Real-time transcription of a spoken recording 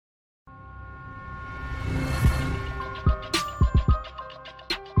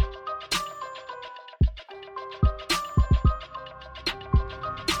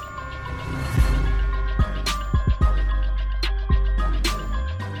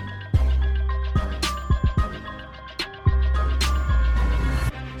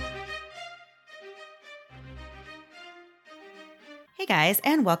guys,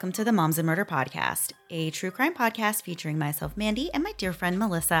 and welcome to the Moms and Murder Podcast, a true crime podcast featuring myself, Mandy, and my dear friend,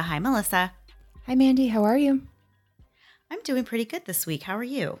 Melissa. Hi, Melissa. Hi, Mandy. How are you? I'm doing pretty good this week. How are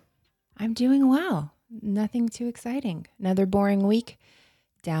you? I'm doing well. Nothing too exciting. Another boring week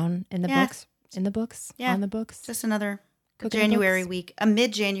down in the books, on the books. Just another Cooking January books. week, a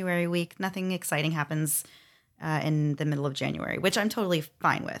mid-January week. Nothing exciting happens in the middle of January, which I'm totally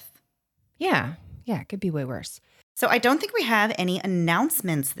fine with. Yeah, it could be way worse. So I don't think we have any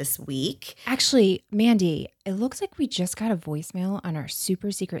announcements this week. Actually, Mandy, it looks like we just got a voicemail on our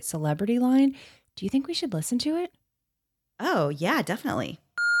super secret celebrity line. Do you think we should listen to it? Oh, yeah, definitely.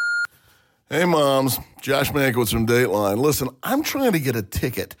 Hey, moms. Josh Mankiewicz from Dateline. Listen, I'm trying to get a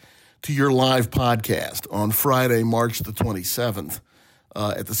ticket to your live podcast on Friday, March the 27th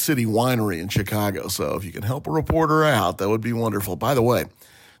at the City Winery in Chicago. So if you can help a reporter out, that would be wonderful. By the way,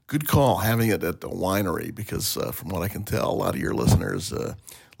 good call having it at the winery because from what I can tell, a lot of your listeners,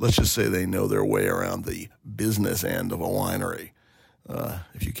 let's just say they know their way around the business end of a winery,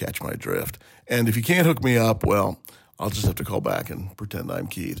 if you catch my drift. And if you can't hook me up, well, I'll just have to call back and pretend I'm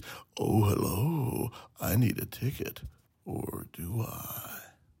Keith. Oh, hello. I need a ticket. Or do I?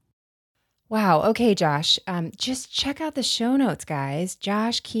 Wow. Okay, Josh. Just check out the show notes, guys.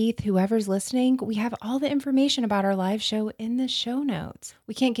 Josh, Keith, whoever's listening, we have all the information about our live show in the show notes.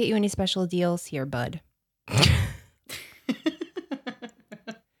 We can't get you any special deals here, bud.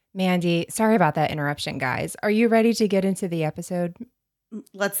 Mandy, sorry about that interruption, guys. Are you ready to get into the episode?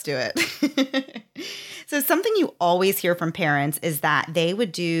 Let's do it. So something you always hear from parents is that they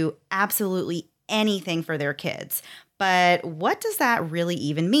would do absolutely anything for their kids. But what does that really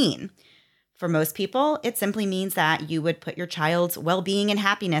even mean? For most people, it simply means that you would put your child's well-being and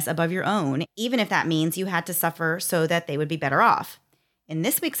happiness above your own, even if that means you had to suffer so that they would be better off. In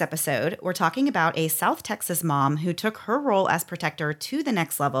this week's episode, we're talking about a South Texas mom who took her role as protector to the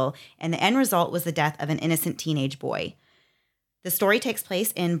next level, and the end result was the death of an innocent teenage boy. The story takes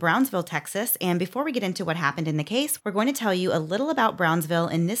place in Brownsville, Texas, and before we get into what happened in the case, we're going to tell you a little about Brownsville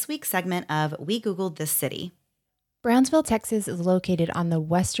in this week's segment of We Googled This City. Brownsville, Texas is located on the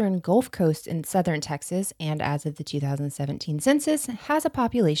western Gulf Coast in southern Texas, and as of the 2017 census, has a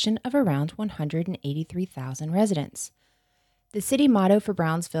population of around 183,000 residents. The city motto for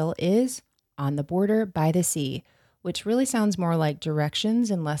Brownsville is "On the Border by the Sea," which really sounds more like directions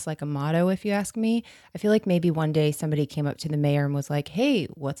and less like a motto, if you ask me. I feel like maybe one day somebody came up to the mayor and was like, "Hey,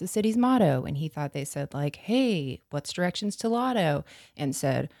 what's the city's motto?" And he thought they said like, "Hey, what's directions to Lotto?" And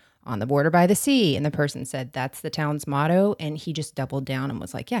said, "On the border by the sea." And the person said, "That's the town's motto." And he just doubled down and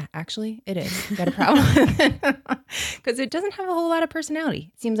was like, "Yeah, actually it is." You got a problem with it? Because it doesn't have a whole lot of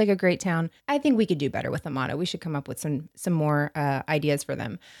personality. It seems like a great town. I think we could do better with the motto. We should come up with some more ideas for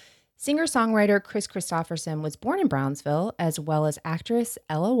them. Singer-songwriter Chris Christopherson was born in Brownsville, as well as actress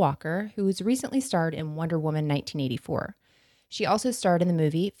Ella Walker, who was recently starred in Wonder Woman 1984. She also starred in the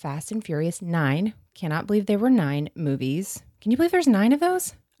movie Fast and Furious 9. Cannot believe there were 9 movies. Can you believe there's 9 of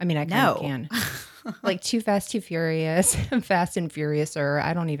those? I mean, I kind of can. Like Too Fast, Too Furious, Fast and Furiouser.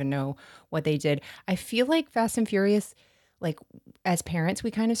 I don't even know what they did. I feel like Fast and Furious, like as parents, we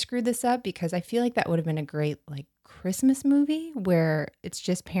kind of screwed this up because I feel like that would have been a great like Christmas movie where it's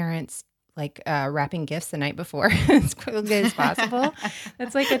just parents like wrapping gifts the night before as quickly as possible.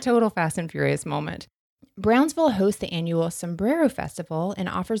 That's like a total Fast and Furious moment. Brownsville hosts the annual Sombrero Festival and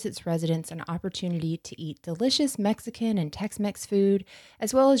offers its residents an opportunity to eat delicious Mexican and Tex-Mex food,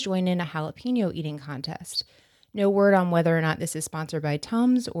 as well as join in a jalapeno eating contest. No word on whether or not this is sponsored by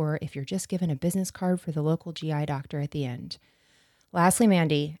Tums or if you're just given a business card for the local GI doctor at the end. Lastly,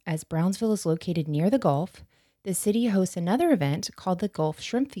 Mandy, as Brownsville is located near the Gulf, the city hosts another event called the Gulf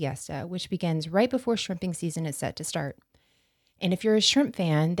Shrimp Fiesta, which begins right before shrimping season is set to start. And if you're a shrimp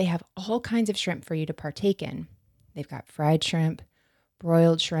fan, they have all kinds of shrimp for you to partake in. They've got fried shrimp,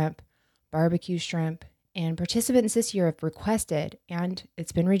 broiled shrimp, barbecue shrimp, and participants this year have requested, and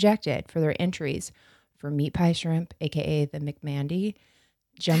it's been rejected for their entries for meat pie shrimp, aka the McMandy,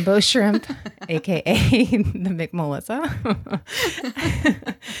 jumbo shrimp, aka the McMelissa.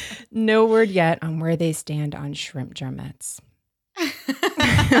 No word yet on where they stand on shrimp drumettes.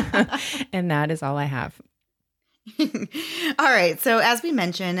 And that is all I have. All right. So as we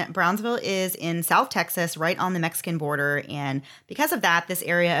mentioned, Brownsville is in South Texas, right on the Mexican border. And because of that, this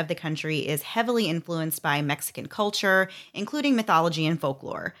area of the country is heavily influenced by Mexican culture, including mythology and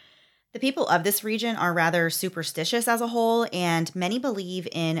folklore. The people of this region are rather superstitious as a whole, and many believe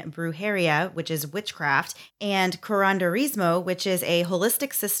in brujeria, which is witchcraft, and curanderismo, which is a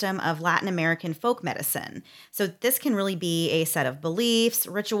holistic system of Latin American folk medicine. So this can really be a set of beliefs,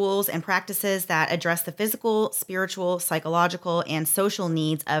 rituals, and practices that address the physical, spiritual, psychological, and social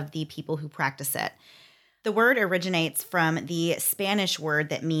needs of the people who practice it. The word originates from the Spanish word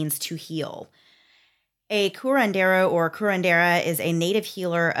that means to heal. A curandero or curandera is a native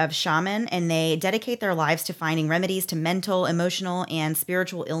healer of shaman, and they dedicate their lives to finding remedies to mental, emotional, and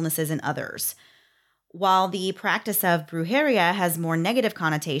spiritual illnesses in others. While the practice of brujeria has more negative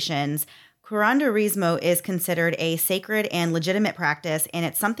connotations, curanderismo is considered a sacred and legitimate practice, and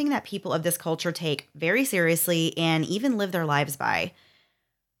it's something that people of this culture take very seriously and even live their lives by.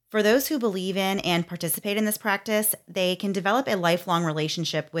 For those who believe in and participate in this practice, they can develop a lifelong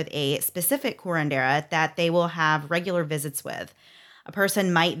relationship with a specific curandera that they will have regular visits with. A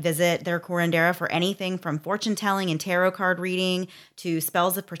person might visit their curandera for anything from fortune telling and tarot card reading to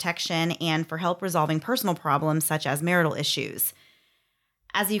spells of protection and for help resolving personal problems such as marital issues.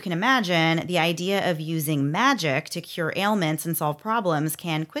 As you can imagine, the idea of using magic to cure ailments and solve problems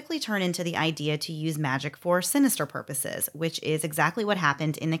can quickly turn into the idea to use magic for sinister purposes, which is exactly what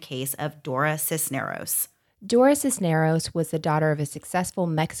happened in the case of Dora Cisneros. Dora Cisneros was the daughter of a successful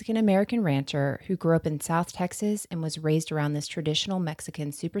Mexican-American rancher who grew up in South Texas and was raised around this traditional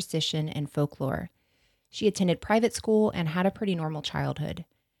Mexican superstition and folklore. She attended private school and had a pretty normal childhood.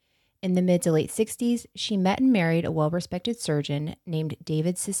 In the mid to late 60s, she met and married a well-respected surgeon named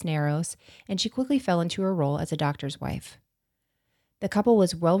David Cisneros, and she quickly fell into her role as a doctor's wife. The couple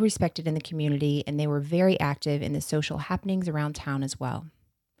was well-respected in the community, and they were very active in the social happenings around town as well.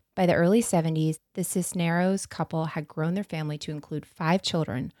 By the early 70s, the Cisneros couple had grown their family to include 5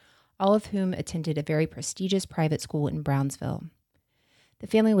 children, all of whom attended a very prestigious private school in Brownsville. The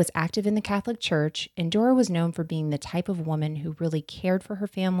family was active in the Catholic Church, and Dora was known for being the type of woman who really cared for her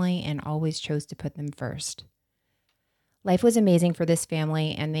family and always chose to put them first. Life was amazing for this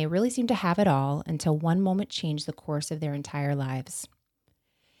family, and they really seemed to have it all until one moment changed the course of their entire lives.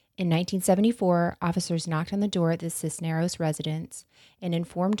 In 1974, officers knocked on the door at the Cisneros residence and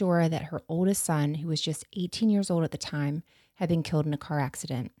informed Dora that her oldest son, who was just 18 years old at the time, had been killed in a car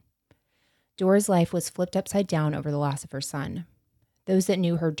accident. Dora's life was flipped upside down over the loss of her son. Those that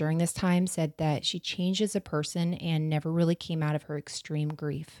knew her during this time said that she changed as a person and never really came out of her extreme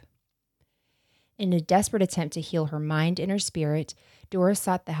grief. In a desperate attempt to heal her mind and her spirit, Dora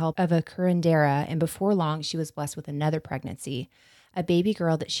sought the help of a curandera, and before long she was blessed with another pregnancy, a baby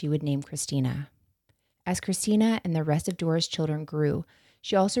girl that she would name Christina. As Christina and the rest of Dora's children grew,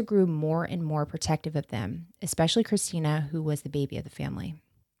 she also grew more and more protective of them, especially Christina, who was the baby of the family.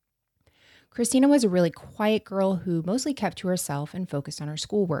 Christina was a really quiet girl who mostly kept to herself and focused on her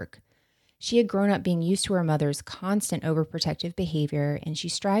schoolwork. She had grown up being used to her mother's constant overprotective behavior, and she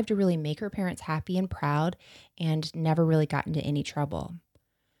strived to really make her parents happy and proud and never really got into any trouble.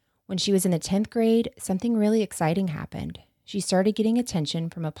 When she was in the 10th grade, something really exciting happened. She started getting attention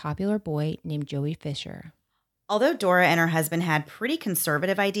from a popular boy named Joey Fisher. Although Dora and her husband had pretty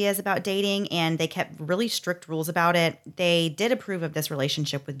conservative ideas about dating and they kept really strict rules about it, they did approve of this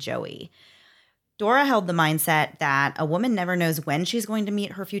relationship with Joey. Dora held the mindset that a woman never knows when she's going to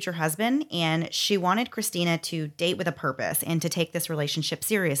meet her future husband, and she wanted Christina to date with a purpose and to take this relationship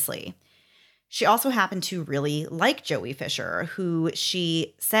seriously. She also happened to really like Joey Fisher, who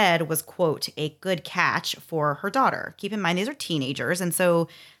she said was, quote, a good catch for her daughter. Keep in mind, these are teenagers, and so,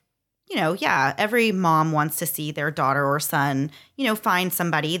 every mom wants to see their daughter or son, find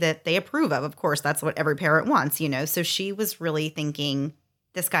somebody that they approve of. Of course, that's what every parent wants, So she was really thinking,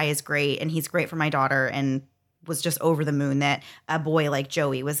 this guy is great and he's great for my daughter, and was just over the moon that a boy like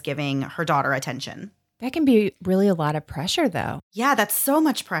Joey was giving her daughter attention. That can be really a lot of pressure, though. Yeah, that's so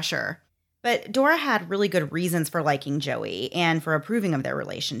much pressure. But Dora had really good reasons for liking Joey and for approving of their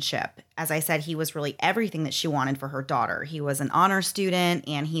relationship. As I said, he was really everything that she wanted for her daughter. He was an honor student,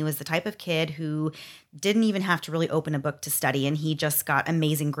 and he was the type of kid who didn't even have to really open a book to study, and he just got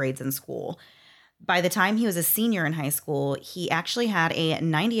amazing grades in school. By the time he was a senior in high school, he actually had a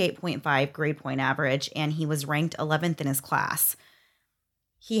 98.5 grade point average, and he was ranked 11th in his class.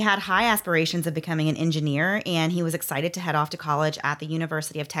 He had high aspirations of becoming an engineer, and he was excited to head off to college at the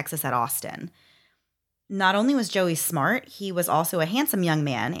University of Texas at Austin. Not only was Joey smart, he was also a handsome young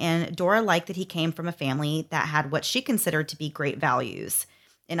man, and Dora liked that he came from a family that had what she considered to be great values.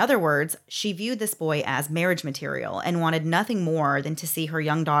 In other words, she viewed this boy as marriage material and wanted nothing more than to see her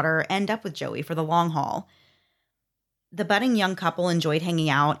young daughter end up with Joey for the long haul. The budding young couple enjoyed hanging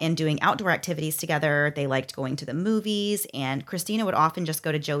out and doing outdoor activities together. They liked going to the movies, and Christina would often just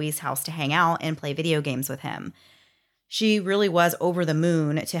go to Joey's house to hang out and play video games with him. She really was over the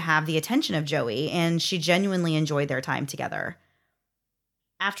moon to have the attention of Joey, and she genuinely enjoyed their time together.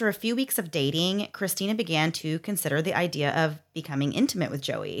 After a few weeks of dating, Christina began to consider the idea of becoming intimate with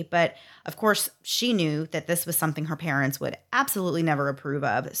Joey. But of course, she knew that this was something her parents would absolutely never approve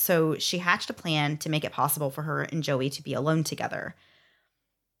of. So she hatched a plan to make it possible for her and Joey to be alone together.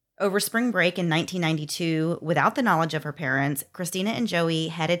 Over spring break in 1992, without the knowledge of her parents, Christina and Joey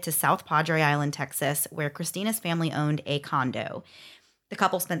headed to South Padre Island, Texas, where Christina's family owned a condo. The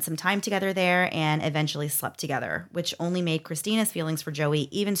couple spent some time together there and eventually slept together, which only made Christina's feelings for Joey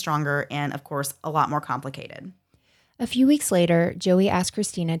even stronger and, of course, a lot more complicated. A few weeks later, Joey asked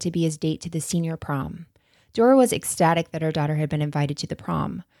Christina to be his date to the senior prom. Dora was ecstatic that her daughter had been invited to the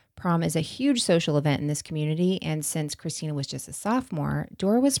prom. Prom is a huge social event in this community, and since Christina was just a sophomore,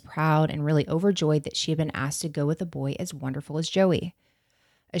 Dora was proud and really overjoyed that she had been asked to go with a boy as wonderful as Joey.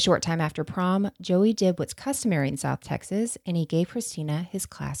 A short time after prom, Joey did what's customary in South Texas, and he gave Christina his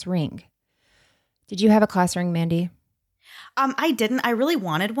class ring. Did you have a class ring, Mandy? I didn't. I really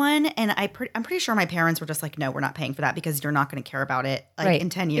wanted one, and I'm pretty sure my parents were just like, no, we're not paying for that because you're not going to care about it in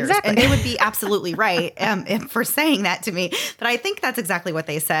 10 years. Exactly. And they would be absolutely right for saying that to me. But I think that's exactly what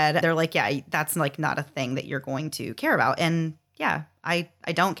they said. They're like, yeah, that's like not a thing that you're going to care about. And yeah, I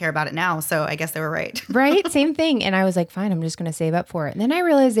don't care about it now. So I guess they were right. Right? Same thing. And I was like, fine, I'm just going to save up for it. And then I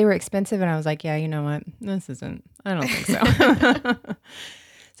realized they were expensive, and I was like, yeah, you know what? I don't think so.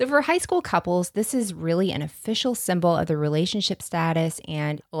 So for high school couples, this is really an official symbol of the relationship status.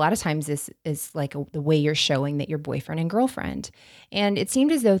 And a lot of times this is like the way you're showing that you're boyfriend and girlfriend. And it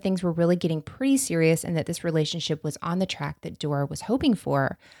seemed as though things were really getting pretty serious and that this relationship was on the track that Dora was hoping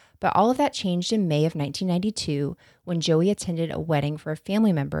for. But all of that changed in May of 1992 when Joey attended a wedding for a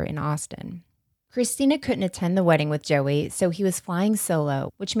family member in Austin. Christina couldn't attend the wedding with Joey, so he was flying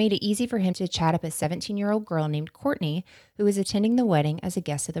solo, which made it easy for him to chat up a 17-year-old girl named Courtney, who was attending the wedding as a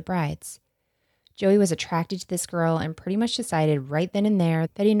guest of the brides. Joey was attracted to this girl and pretty much decided right then and there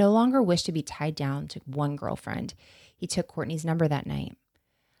that he no longer wished to be tied down to one girlfriend. He took Courtney's number that night.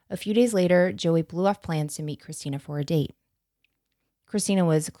 A few days later, Joey blew off plans to meet Christina for a date. Christina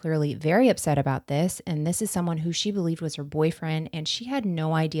was clearly very upset about this, and this is someone who she believed was her boyfriend, and she had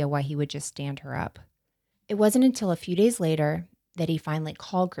no idea why he would just stand her up. It wasn't until a few days later that he finally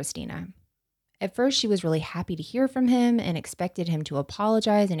called Christina. At first, she was really happy to hear from him and expected him to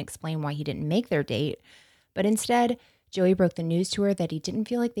apologize and explain why he didn't make their date, but instead, Joey broke the news to her that he didn't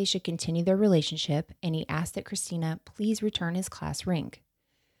feel like they should continue their relationship, and he asked that Christina please return his class ring.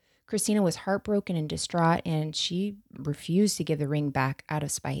 Christina was heartbroken and distraught, and she refused to give the ring back out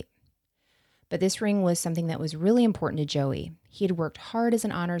of spite. But this ring was something that was really important to Joey. He had worked hard as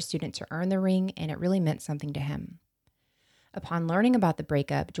an honors student to earn the ring, and it really meant something to him. Upon learning about the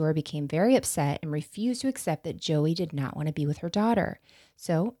breakup, Dora became very upset and refused to accept that Joey did not want to be with her daughter.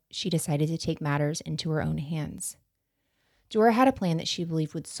 So she decided to take matters into her own hands. Dora had a plan that she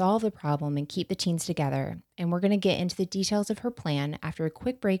believed would solve the problem and keep the teens together, and we're going to get into the details of her plan after a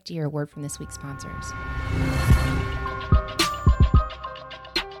quick break to hear a word from this week's sponsors.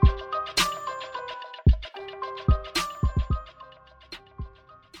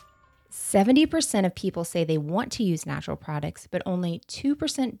 70% of people say they want to use natural products, but only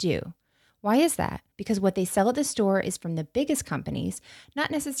 2% do. Why is that? Because what they sell at the store is from the biggest companies,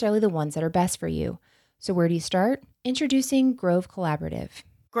 not necessarily the ones that are best for you. So where do you start? Introducing Grove Collaborative.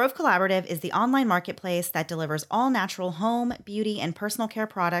 Grove Collaborative is the online marketplace that delivers all natural home, beauty, and personal care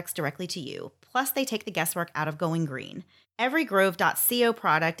products directly to you. Plus, they take the guesswork out of going green. Every Grove.co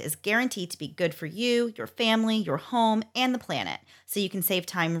product is guaranteed to be good for you, your family, your home, and the planet. So you can save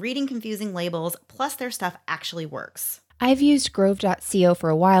time reading confusing labels, plus their stuff actually works. I've used Grove.co for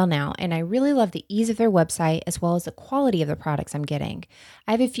a while now, and I really love the ease of their website as well as the quality of the products I'm getting.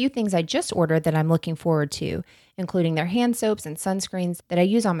 I have a few things I just ordered that I'm looking forward to, including their hand soaps and sunscreens that I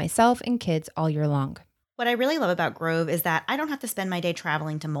use on myself and kids all year long. What I really love about Grove is that I don't have to spend my day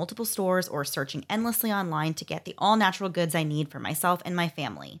traveling to multiple stores or searching endlessly online to get the all-natural goods I need for myself and my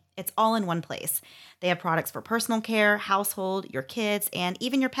family. It's all in one place. They have products for personal care, household, your kids, and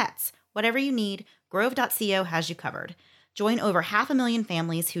even your pets. Whatever you need, Grove.co has you covered. Join over 500,000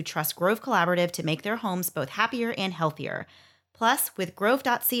 families who trust Grove Collaborative to make their homes both happier and healthier. Plus, with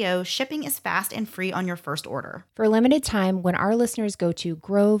Grove.co, shipping is fast and free on your first order. For a limited time, when our listeners go to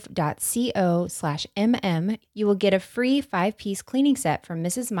grove.co/mm, you will get a free 5-piece cleaning set from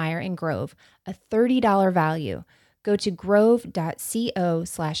Mrs. Meyer and Grove, a $30 value. Go to grove.co/mm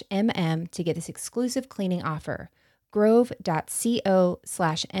to get this exclusive cleaning offer.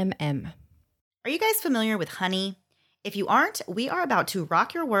 grove.co/mm. Are you guys familiar with Honey? If you aren't, we are about to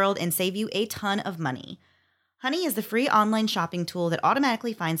rock your world and save you a ton of money. Honey is the free online shopping tool that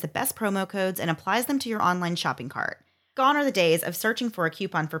automatically finds the best promo codes and applies them to your online shopping cart. Gone are the days of searching for a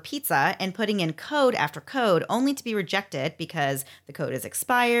coupon for pizza and putting in code after code only to be rejected because the code is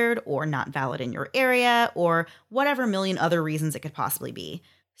expired or not valid in your area or whatever million other reasons it could possibly be.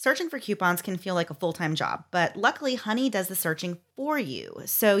 Searching for coupons can feel like a full-time job, but luckily Honey does the searching for you,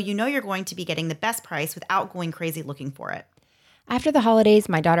 so you know you're going to be getting the best price without going crazy looking for it. After the holidays,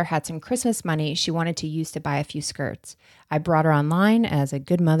 my daughter had some Christmas money she wanted to use to buy a few skirts. I brought her online, as a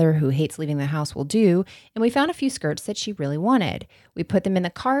good mother who hates leaving the house will do, and we found a few skirts that she really wanted. We put them in the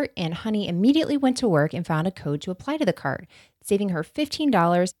cart, and Honey immediately went to work and found a code to apply to the cart, saving her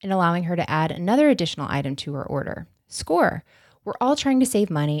 $15 and allowing her to add another additional item to her order. Score! We're all trying to save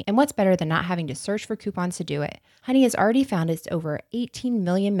money, and what's better than not having to search for coupons to do it? Honey has already found its over 18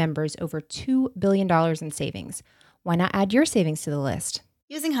 million members over $2 billion in savings. Why not add your savings to the list?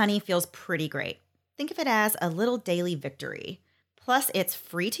 Using Honey feels pretty great. Think of it as a little daily victory. Plus, it's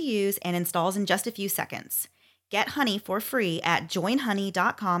free to use and installs in just a few seconds. Get Honey for free at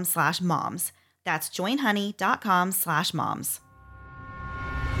joinhoney.com/moms. That's joinhoney.com/moms.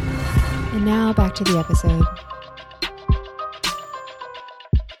 And now back to the episode.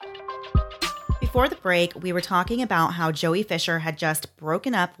 Before the break, we were talking about how Joey Fisher had just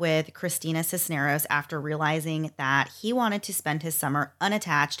broken up with Christina Cisneros after realizing that he wanted to spend his summer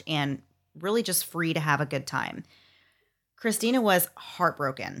unattached and really just free to have a good time. Christina was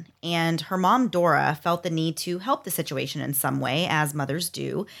heartbroken, and her mom, Dora, felt the need to help the situation in some way, as mothers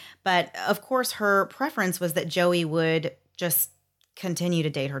do. But of course, her preference was that Joey would just continue to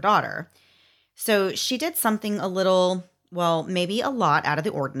date her daughter. So she did something a little, well, maybe a lot out of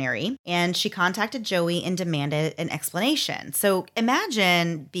the ordinary, and she contacted Joey and demanded an explanation. So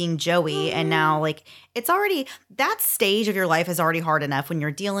imagine being Joey, and now, it's already, that stage of your life is already hard enough when you're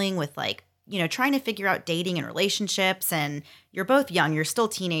dealing with, trying to figure out dating and relationships, and you're both young, you're still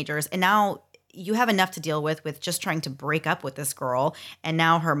teenagers, and now you have enough to deal with just trying to break up with this girl, and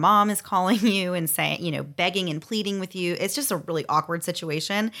now her mom is calling you and saying, begging and pleading with you. It's just a really awkward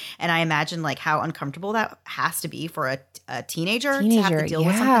situation, and I imagine how uncomfortable that has to be for a teenager to have to deal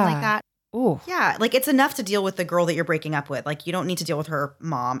with something like that. Ooh. Yeah, it's enough to deal with the girl that you're breaking up with. You don't need to deal with her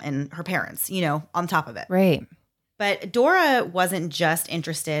mom and her parents, on top of it. Right. But Dora wasn't just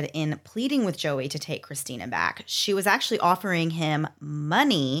interested in pleading with Joey to take Christina back. She was actually offering him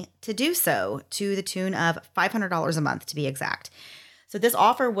money to do so, to the tune of $500 a month, to be exact. So this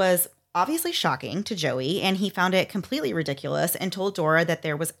offer was obviously shocking to Joey, and he found it completely ridiculous and told Dora that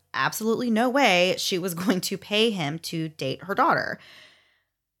there was absolutely no way she was going to pay him to date her daughter.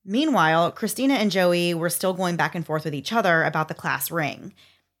 Meanwhile, Christina and Joey were still going back and forth with each other about the class ring.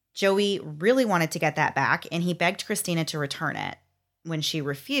 Joey really wanted to get that back, and he begged Christina to return it. When she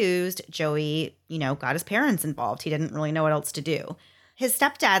refused, Joey, got his parents involved. He didn't really know what else to do. His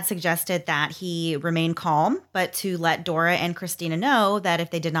stepdad suggested that he remain calm, but to let Dora and Christina know that if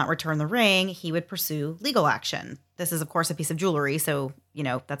they did not return the ring, he would pursue legal action. This is, of course, a piece of jewelry, so,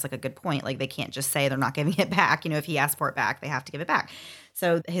 that's a good point. They can't just say they're not giving it back. If he asks for it back, they have to give it back.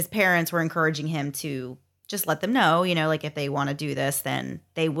 So his parents were encouraging him to just let them know, if they want to do this, then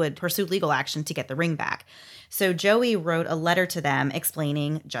they would pursue legal action to get the ring back. So Joey wrote a letter to them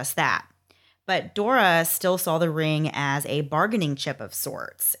explaining just that. But Dora still saw the ring as a bargaining chip of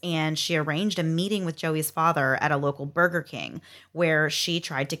sorts, and she arranged a meeting with Joey's father at a local Burger King, where she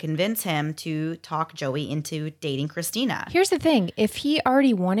tried to convince him to talk Joey into dating Christina. Here's the thing. If he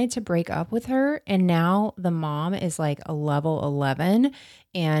already wanted to break up with her, and now the mom is a level 11,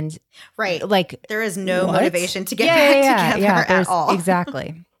 and right, there is no what? motivation to get back together at all.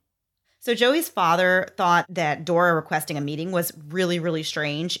 Exactly. So Joey's father thought that Dora requesting a meeting was really, really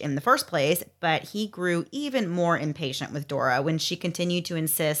strange in the first place, but he grew even more impatient with Dora when she continued to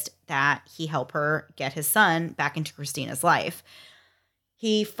insist that he help her get his son back into Christina's life.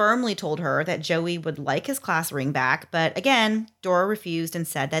 He firmly told her that Joey would like his class ring back, but again, Dora refused and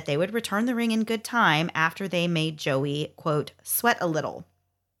said that they would return the ring in good time after they made Joey, quote, sweat a little.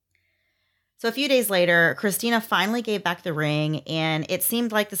 So a few days later, Christina finally gave back the ring, and it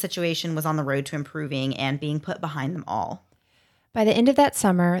seemed like the situation was on the road to improving and being put behind them all. By the end of that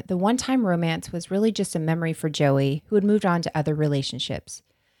summer, the one-time romance was really just a memory for Joey, who had moved on to other relationships.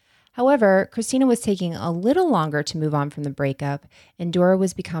 However, Christina was taking a little longer to move on from the breakup, and Dora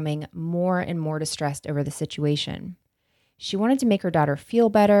was becoming more and more distressed over the situation. She wanted to make her daughter feel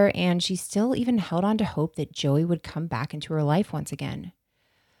better, and she still even held on to hope that Joey would come back into her life once again.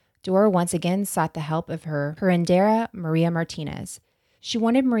 Dora once again sought the help of her curandera, Maria Martinez. She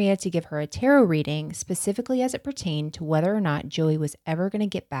wanted Maria to give her a tarot reading, specifically as it pertained to whether or not Joey was ever going to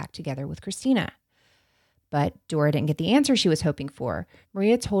get back together with Christina. But Dora didn't get the answer she was hoping for.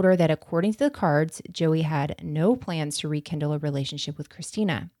 Maria told her that according to the cards, Joey had no plans to rekindle a relationship with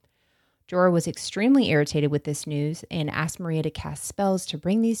Christina. Dora was extremely irritated with this news and asked Maria to cast spells to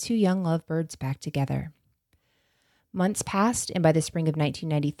bring these two young lovebirds back together. Months passed, and by the spring of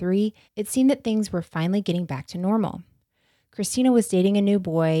 1993, it seemed that things were finally getting back to normal. Christina was dating a new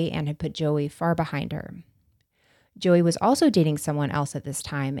boy and had put Joey far behind her. Joey was also dating someone else at this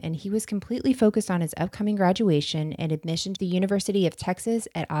time, and he was completely focused on his upcoming graduation and admission to the University of Texas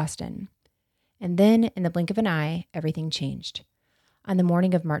at Austin. And then, in the blink of an eye, everything changed. On the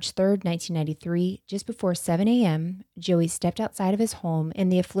morning of March 3rd, 1993, just before 7 a.m., Joey stepped outside of his home in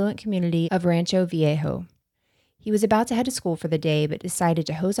the affluent community of Rancho Viejo. He was about to head to school for the day, but decided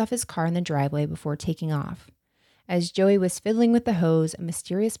to hose off his car in the driveway before taking off. As Joey was fiddling with the hose, a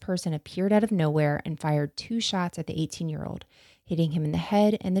mysterious person appeared out of nowhere and fired 2 shots at the 18-year-old, hitting him in the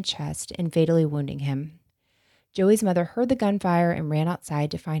head and the chest and fatally wounding him. Joey's mother heard the gunfire and ran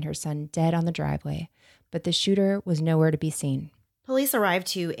outside to find her son dead on the driveway, but the shooter was nowhere to be seen. Police arrived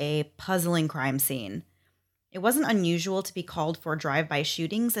to a puzzling crime scene. It wasn't unusual to be called for drive-by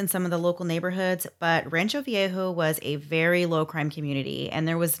shootings in some of the local neighborhoods, but Rancho Viejo was a very low-crime community, and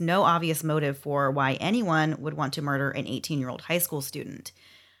there was no obvious motive for why anyone would want to murder an 18-year-old high school student.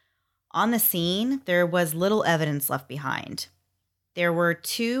 On the scene, there was little evidence left behind. There were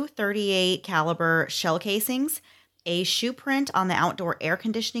 2 .38 caliber shell casings, a shoe print on the outdoor air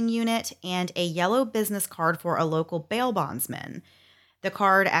conditioning unit, and a yellow business card for a local bail bondsman. The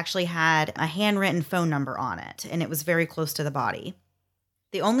card actually had a handwritten phone number on it, and it was very close to the body.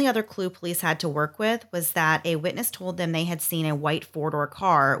 The only other clue police had to work with was that a witness told them they had seen a white 4-door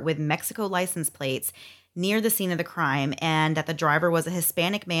car with Mexico license plates near the scene of the crime, and that the driver was a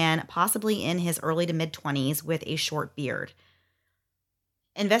Hispanic man, possibly in his early to mid-20s, with a short beard.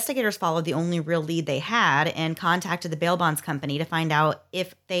 Investigators followed the only real lead they had and contacted the bail bonds company to find out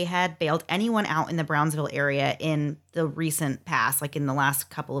if they had bailed anyone out in the Brownsville area in the recent past, like in the last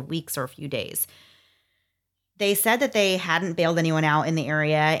couple of weeks or a few days. They said that they hadn't bailed anyone out in the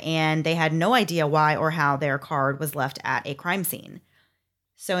area and they had no idea why or how their card was left at a crime scene.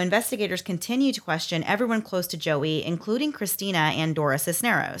 So investigators continued to question everyone close to Joey, including Christina and Dora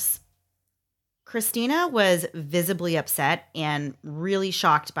Cisneros. Christina was visibly upset and really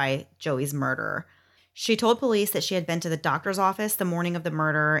shocked by Joey's murder. She told police that she had been to the doctor's office the morning of the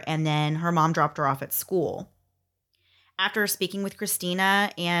murder, and then her mom dropped her off at school. After speaking with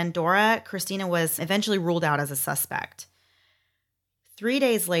Christina and Dora, Christina was eventually ruled out as a suspect. 3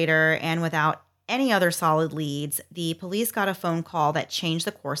 days later, and without any other solid leads, the police got a phone call that changed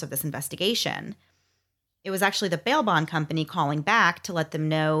the course of this investigation. It was actually the bail bond company calling back to let them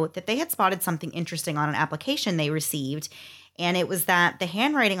know that they had spotted something interesting on an application they received, and it was that the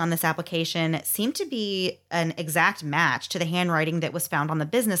handwriting on this application seemed to be an exact match to the handwriting that was found on the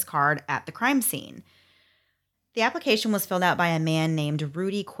business card at the crime scene. The application was filled out by a man named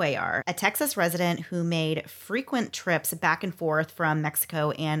Rudy Cuellar, a Texas resident who made frequent trips back and forth from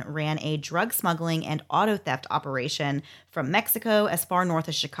Mexico and ran a drug smuggling and auto theft operation from Mexico as far north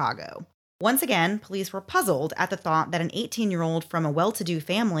as Chicago. Once again, police were puzzled at the thought that an 18-year-old from a well-to-do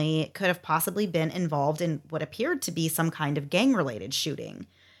family could have possibly been involved in what appeared to be some kind of gang-related shooting.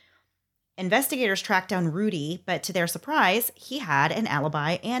 Investigators tracked down Rudy, but to their surprise, he had an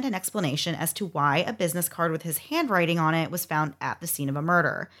alibi and an explanation as to why a business card with his handwriting on it was found at the scene of a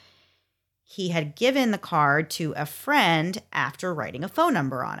murder. He had given the card to a friend after writing a phone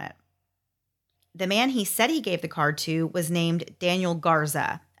number on it. The man he said he gave the card to was named Daniel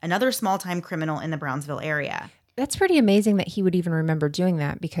Garza, another small-time criminal in the Brownsville area. That's pretty amazing that he would even remember doing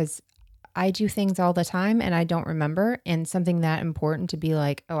that, because I do things all the time and I don't remember, and something that important to be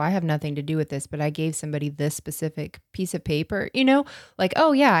like, oh, I have nothing to do with this, but I gave somebody this specific piece of paper, like,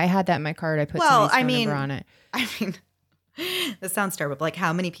 oh yeah, I had that in my card. I put somebody's phone number on it. I mean, this sounds terrible, but like,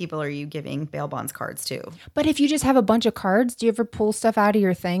 how many people are you giving bail bonds cards to? But if you just have a bunch of cards, do you ever pull stuff out of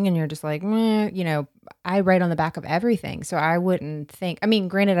your thing and you're just like, I write on the back of everything. So I wouldn't think,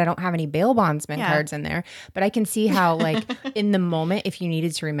 granted, I don't have any bail bondsman cards in there, but I can see how, like, in the moment, if you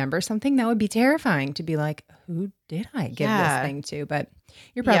needed to remember something, that would be terrifying to be like, who did I give this thing to? But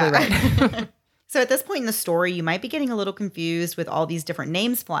you're probably right. So at this point in the story, you might be getting a little confused with all these different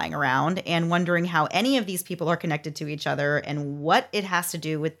names flying around and wondering how any of these people are connected to each other and what it has to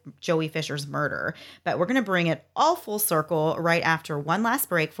do with Joey Fisher's murder. But we're going to bring it all full circle right after one last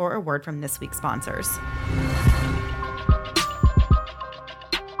break for a word from this week's sponsors.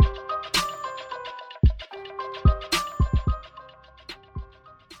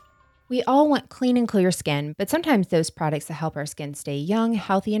 We all want clean and clear skin, but sometimes those products that help our skin stay young,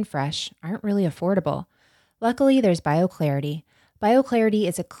 healthy, and fresh aren't really affordable. Luckily, there's BioClarity. BioClarity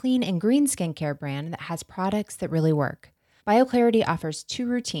is a clean and green skincare brand that has products that really work. BioClarity offers 2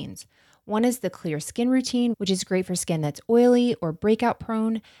 routines. One is the Clear Skin routine, which is great for skin that's oily or breakout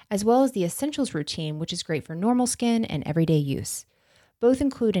prone, as well as the Essentials routine, which is great for normal skin and everyday use. Both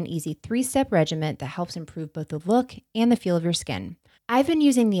include an easy 3-step regimen that helps improve both the look and the feel of your skin. I've been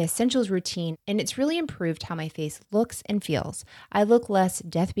using the Essentials routine, and it's really improved how my face looks and feels. I look less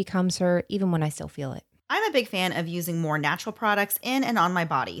death becomes her, even when I still feel it. I'm a big fan of using more natural products in and on my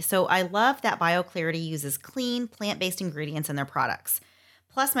body, so I love that BioClarity uses clean, plant-based ingredients in their products.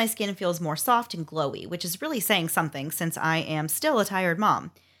 Plus, my skin feels more soft and glowy, which is really saying something since I am still a tired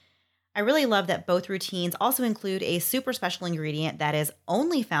mom. I really love that both routines also include a super special ingredient that is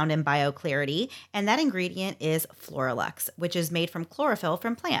only found in BioClarity, and that ingredient is Floralux, which is made from chlorophyll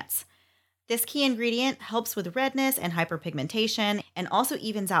from plants. This key ingredient helps with redness and hyperpigmentation and also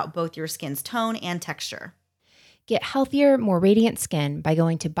evens out both your skin's tone and texture. Get healthier, more radiant skin by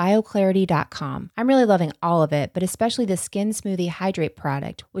going to bioclarity.com. I'm really loving all of it, but especially the Skin Smoothie Hydrate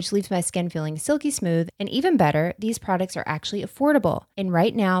product, which leaves my skin feeling silky smooth. And even better, these products are actually affordable. And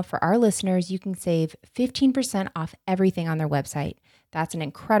right now, for our listeners, you can save 15% off everything on their website. That's an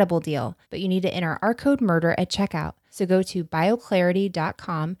incredible deal, but you need to enter our code MURDER at checkout. So go to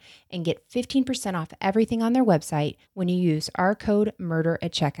bioclarity.com and get 15% off everything on their website when you use our code MURDER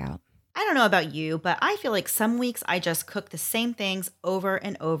at checkout. I don't know about you, but I feel like some weeks I just cook the same things over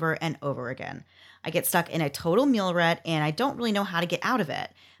and over and over again. I get stuck in a total meal rut and I don't really know how to get out of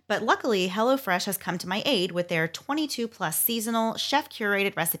it. But luckily, HelloFresh has come to my aid with their 22 plus seasonal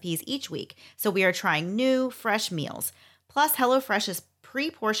chef-curated recipes each week. So we are trying new, fresh meals. Plus, HelloFresh's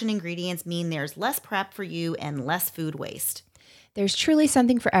pre-portioned ingredients mean there's less prep for you and less food waste. There's truly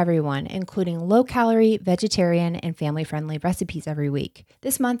something for everyone, including low-calorie, vegetarian, and family-friendly recipes every week.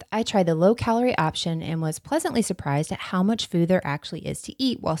 This month, I tried the low-calorie option and was pleasantly surprised at how much food there actually is to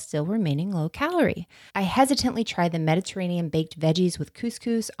eat while still remaining low-calorie. I hesitantly tried the Mediterranean baked veggies with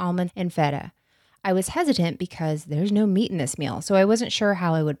couscous, almond, and feta. I was hesitant because there's no meat in this meal, so I wasn't sure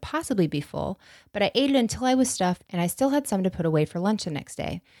how I would possibly be full, but I ate it until I was stuffed and I still had some to put away for lunch the next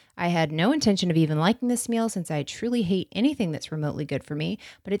day. I had no intention of even liking this meal since I truly hate anything that's remotely good for me,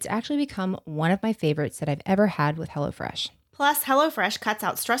 but it's actually become one of my favorites that I've ever had with HelloFresh. Plus, HelloFresh cuts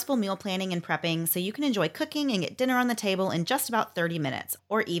out stressful meal planning and prepping so you can enjoy cooking and get dinner on the table in just about 30 minutes,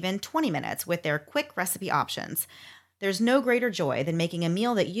 or even 20 minutes with their quick recipe options. There's no greater joy than making a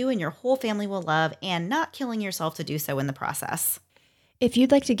meal that you and your whole family will love and not killing yourself to do so in the process. If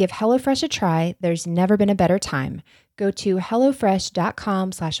you'd like to give HelloFresh a try, there's never been a better time. Go to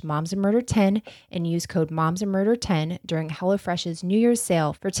hellofresh.com/momsandmurder10 and use code momsandmurder10 during HelloFresh's New Year's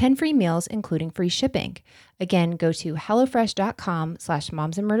sale for 10 free meals, including free shipping. Again, go to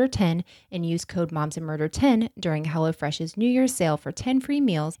hellofresh.com/momsandmurder10 and use code momsandmurder10 during HelloFresh's New Year's sale for 10 free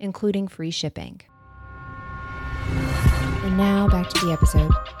meals, including free shipping. And now back to the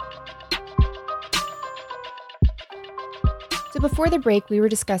episode. So before the break, we were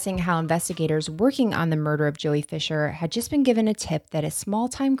discussing how investigators working on the murder of Joey Fisher had just been given a tip that a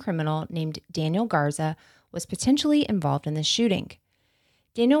small-time criminal named Daniel Garza was potentially involved in the shooting.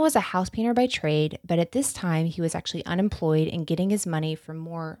 Daniel was a house painter by trade, but at this time he was actually unemployed and getting his money from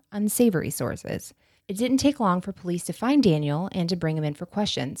more unsavory sources. It didn't take long for police to find Daniel and to bring him in for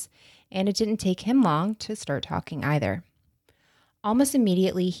questions, and it didn't take him long to start talking either. Almost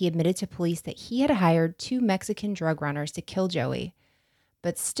immediately, he admitted to police that he had hired 2 Mexican drug runners to kill Joey.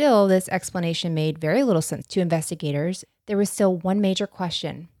 But still, this explanation made very little sense to investigators. There was still one major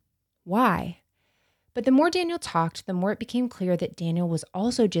question: why? But the more Daniel talked, the more it became clear that Daniel was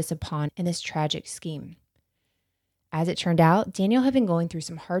also just a pawn in this tragic scheme. As it turned out, Daniel had been going through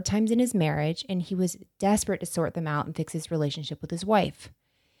some hard times in his marriage, and he was desperate to sort them out and fix his relationship with his wife.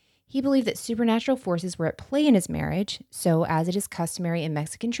 He believed that supernatural forces were at play in his marriage, so as it is customary in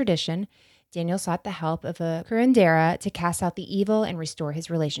Mexican tradition, Daniel sought the help of a curandera to cast out the evil and restore his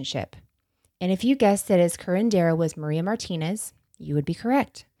relationship. And if you guessed that his curandera was Maria Martinez, you would be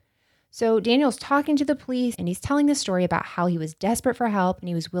correct. So Daniel's talking to the police, and he's telling the story about how he was desperate for help and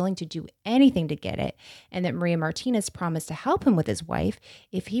he was willing to do anything to get it, and that Maria Martinez promised to help him with his wife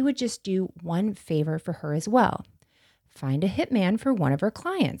if he would just do one favor for her as well: find a hitman for one of her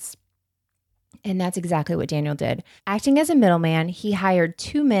clients. And that's exactly what Daniel did. Acting as a middleman, he hired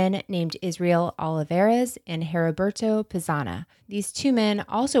 2 men named Israel Olivares and Heriberto Pizana. These 2 men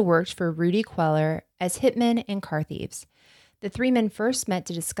also worked for Rudy Queller as hitmen and car thieves. The three men first met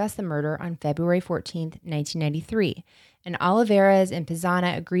to discuss the murder on February 14, 1993, and Olivares and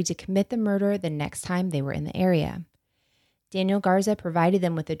Pisana agreed to commit the murder the next time they were in the area. Daniel Garza provided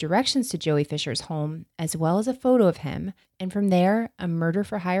them with the directions to Joey Fisher's home, as well as a photo of him, and from there, a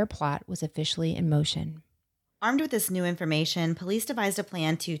murder-for-hire plot was officially in motion. Armed with this new information, police devised a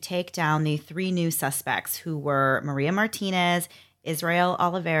plan to take down the three new suspects, who were Maria Martinez, Israel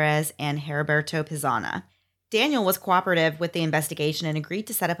Olivares, and Heriberto Pisana. Daniel was cooperative with the investigation and agreed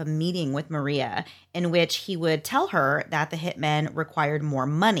to set up a meeting with Maria in which he would tell her that the hitmen required more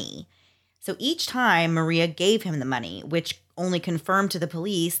money. So each time, Maria gave him the money, which only confirmed to the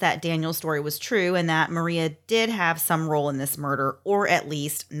police that Daniel's story was true and that Maria did have some role in this murder, or at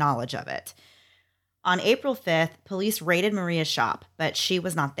least knowledge of it. On April 5th, police raided Maria's shop, but she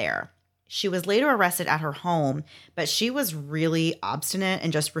was not there. She was later arrested at her home, but she was really obstinate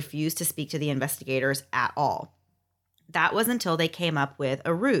and just refused to speak to the investigators at all. That was until they came up with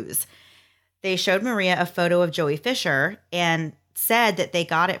a ruse. They showed Maria a photo of Joey Fisher and said that they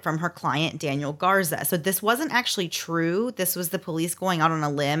got it from her client, Daniel Garza. So this wasn't actually true. This was the police going out on a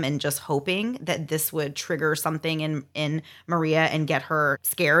limb and just hoping that this would trigger something in Maria and get her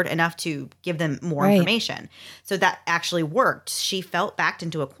scared enough to give them more information. So that actually worked. She felt backed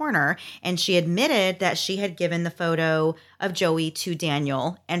into a corner and she admitted that she had given the photo of Joey to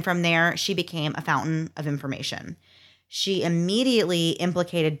Daniel. And from there, she became a fountain of information. She immediately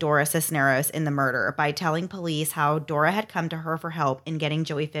implicated Dora Cisneros in the murder by telling police how Dora had come to her for help in getting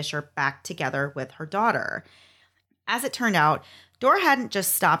Joey Fisher back together with her daughter. As it turned out, Dora hadn't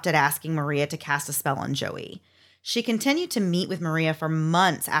just stopped at asking Maria to cast a spell on Joey. She continued to meet with Maria for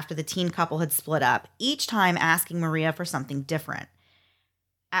months after the teen couple had split up, each time asking Maria for something different.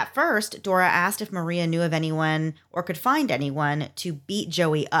 At first, Dora asked if Maria knew of anyone or could find anyone to beat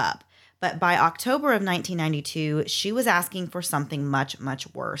Joey up. But by October of 1992, she was asking for something much,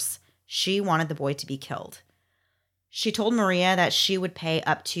 much worse. She wanted the boy to be killed. She told Maria that she would pay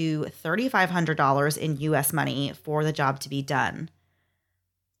up to $3,500 in U.S. money for the job to be done.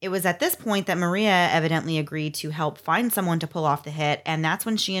 It was at this point that Maria evidently agreed to help find someone to pull off the hit, and that's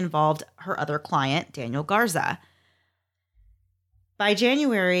when she involved her other client, Daniel Garza. By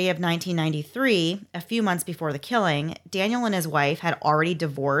January of 1993, a few months before the killing, Daniel and his wife had already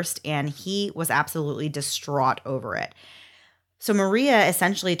divorced, and he was absolutely distraught over it. So Maria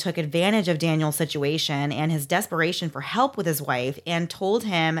essentially took advantage of Daniel's situation and his desperation for help with his wife and told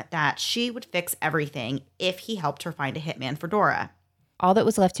him that she would fix everything if he helped her find a hitman for Dora. All that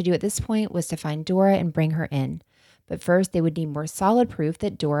was left to do at this point was to find Dora and bring her in. But first, they would need more solid proof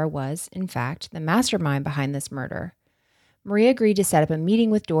that Dora was, in fact, the mastermind behind this murder. Maria agreed to set up a meeting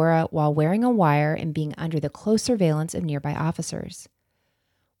with Dora while wearing a wire and being under the close surveillance of nearby officers.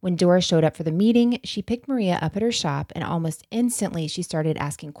 When Dora showed up for the meeting, she picked Maria up at her shop, and almost instantly she started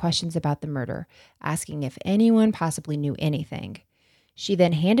asking questions about the murder, asking if anyone possibly knew anything. She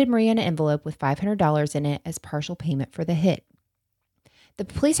then handed Maria an envelope with $500 in it as partial payment for the hit. The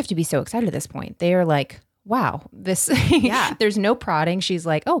police have to be so excited at this point. They are like, wow, this, there's no prodding. She's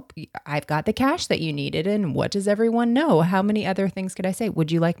like, oh, I've got the cash that you needed. And what does everyone know? How many other things could I say?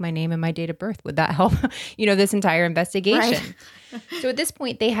 Would you like my name and my date of birth? Would that help, this entire investigation? Right. So at this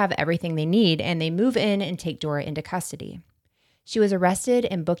point, they have everything they need and they move in and take Dora into custody. She was arrested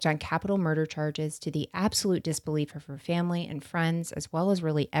and booked on capital murder charges to the absolute disbelief of her family and friends, as well as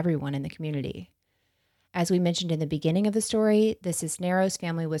really everyone in the community. As we mentioned in the beginning of the story, the Cisneros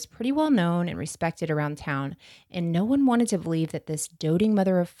family was pretty well known and respected around town, and no one wanted to believe that this doting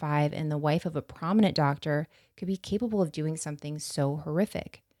mother of 5 and the wife of a prominent doctor could be capable of doing something so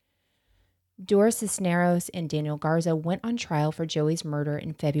horrific. Dora Cisneros and Daniel Garza went on trial for Joey's murder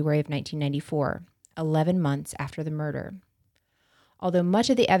in February of 1994, 11 months after the murder. Although much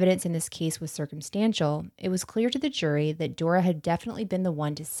of the evidence in this case was circumstantial, it was clear to the jury that Dora had definitely been the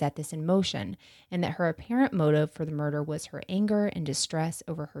one to set this in motion, and that her apparent motive for the murder was her anger and distress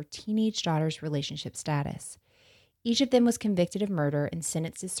over her teenage daughter's relationship status. Each of them was convicted of murder and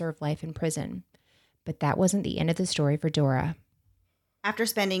sentenced to serve life in prison. But that wasn't the end of the story for Dora. After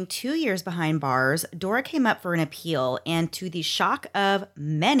spending 2 years behind bars, Dora came up for an appeal, and to the shock of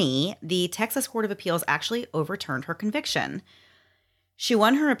many, the Texas Court of Appeals actually overturned her conviction. She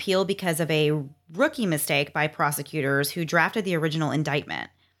won her appeal because of a rookie mistake by prosecutors who drafted the original indictment.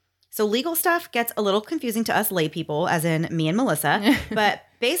 So legal stuff gets a little confusing to us lay people, as in me and Melissa. But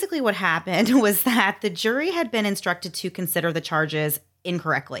basically what happened was that the jury had been instructed to consider the charges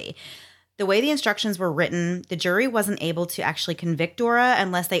incorrectly. The way the instructions were written, the jury wasn't able to actually convict Dora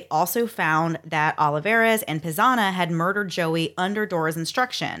unless they also found that Olivares and Pisana had murdered Joey under Dora's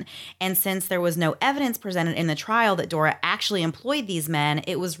instruction. And since there was no evidence presented in the trial that Dora actually employed these men,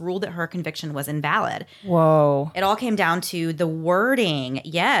 it was ruled that her conviction was invalid. Whoa. It all came down to the wording,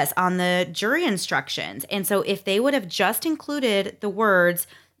 yes, on the jury instructions. And so if they would have just included the words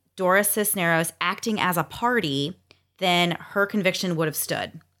Dora Cisneros acting as a party, then her conviction would have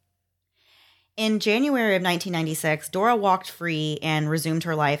stood. In January of 1996, Dora walked free and resumed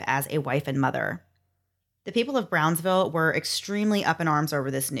her life as a wife and mother. The people of Brownsville were extremely up in arms over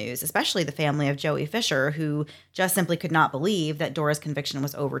this news, especially the family of Joey Fisher, who just simply could not believe that Dora's conviction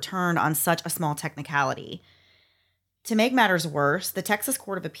was overturned on such a small technicality. To make matters worse, the Texas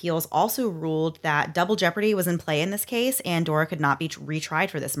Court of Appeals also ruled that double jeopardy was in play in this case, and Dora could not be retried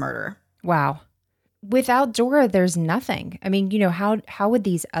for this murder. Wow. Without Dora, there's nothing. I mean, how would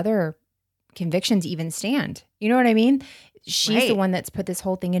these other convictions even stand? You know what I mean? She's the one that's put this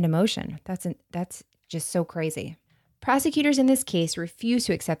whole thing into motion. That's just so crazy. Prosecutors in this case refused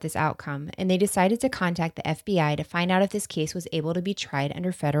to accept this outcome, and they decided to contact the FBI to find out if this case was able to be tried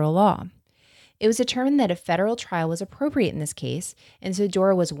under federal law. It was determined that a federal trial was appropriate in this case, and so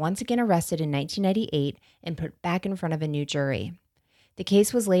Dora was once again arrested in 1998 and put back in front of a new jury. The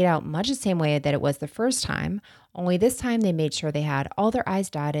case was laid out much the same way that it was the first time, only this time they made sure they had all their I's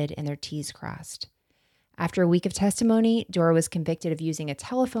dotted and their T's crossed. After a week of testimony, Dora was convicted of using a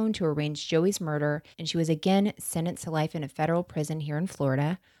telephone to arrange Joey's murder, and she was again sentenced to life in a federal prison here in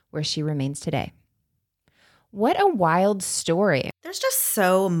Florida, where she remains today. What a wild story. There's just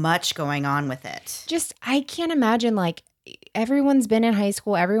so much going on with it. I can't imagine, everyone's been in high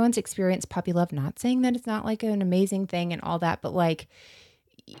school, everyone's experienced puppy love, not saying that it's not an amazing thing and all that, but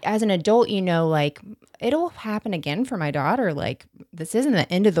as an adult, it'll happen again for my daughter. This isn't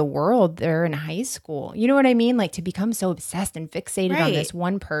the end of the world. They're in high school. You know what I mean? To become so obsessed and fixated on this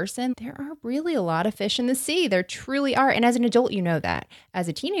one person. There are really a lot of fish in the sea. There truly are. And as an adult, you know that. As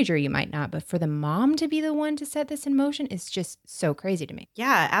a teenager, you might not. But for the mom to be the one to set this in motion is just so crazy to me.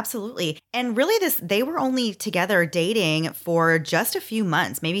 Yeah, absolutely. And really they were only together dating for just a few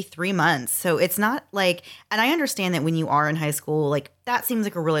months, maybe 3 months. So it's not and I understand that when you are in high school, that seems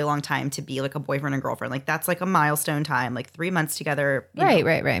like a really long time to be a boyfriend and girlfriend. That's a milestone time, 3 months together. Right.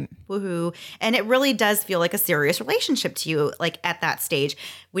 Woohoo. And it really does feel like a serious relationship to you, at that stage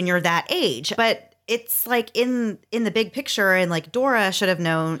when you're that age. But it's in the big picture, and Dora should have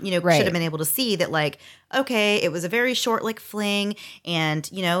known, Right. should have been able to see that okay, it was a very short fling, and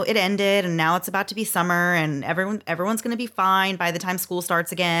it ended, and now it's about to be summer, and everyone's going to be fine by the time school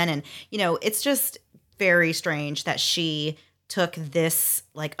starts again. And it's just very strange that she took this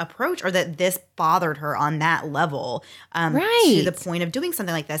approach, or that this bothered her on that level, to the point of doing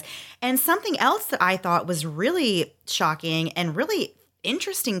something like this. And something else that I thought was really shocking and really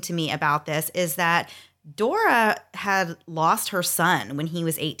interesting to me about this is that Dora had lost her son when he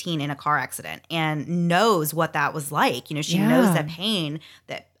was 18 in a car accident, and knows what that was like. She knows that pain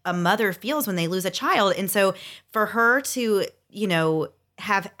that a mother feels when they lose a child. And so for her to,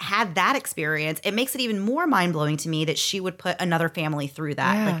 have had that experience, it makes it even more mind-blowing to me that she would put another family through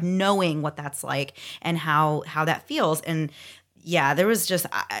that, knowing what that's like and how that feels. And yeah, there was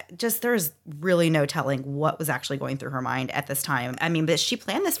there's really no telling what was actually going through her mind at this time. I mean, but she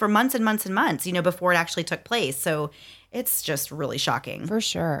planned this for months and months and months, before it actually took place. So it's just really shocking. For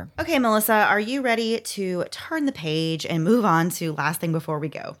sure. Okay, Melissa, are you ready to turn the page and move on to last thing before we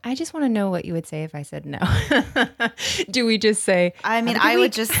go? I just want to know what you would say if I said no. Do we just say, I mean, I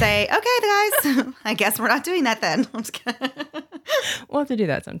would just say, okay, guys, I guess we're not doing that then. I'm just kidding. We'll have to do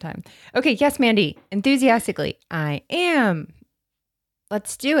that sometime. Okay, yes, Mandy, enthusiastically, I am.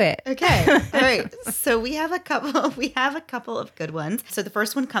 Let's do it. Okay. All right. So we have a couple of good ones. So the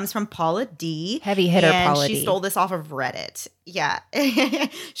first one comes from Paula D. Heavy hitter Paula D. She stole this off of Reddit. Yeah.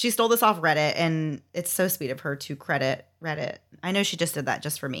 She stole this off Reddit, and it's so sweet of her to credit Reddit. I know she just did that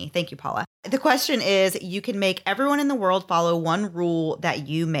just for me. Thank you, Paula. The question is, you can make everyone in the world follow one rule that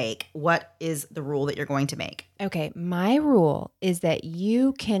you make. What is the rule that you're going to make? Okay, my rule is that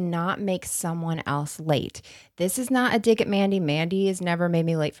you cannot make someone else late. This is not a dig at Mandy. Mandy has never made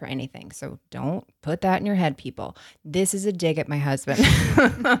me late for anything. So don't put that in your head, people. This is a dig at my husband.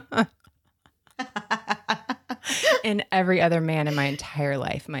 And every other man in my entire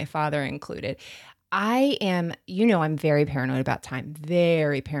life, my father included. I am, I'm very paranoid about time,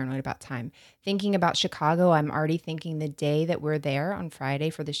 Thinking about Chicago, I'm already thinking the day that we're there on Friday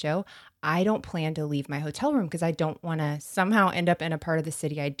for the show, I don't plan to leave my hotel room because I don't want to somehow end up in a part of the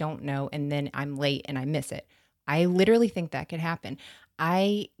city I don't know, and then I'm late and I miss it. I literally think that could happen.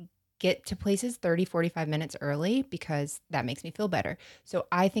 I get to places 30, 45 minutes early because that makes me feel better. So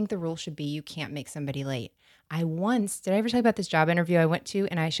I think the rule should be you can't make somebody late. Did I ever tell you about this job interview I went to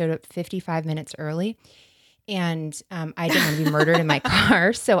and I showed up 55 minutes early? And I didn't want to be murdered in my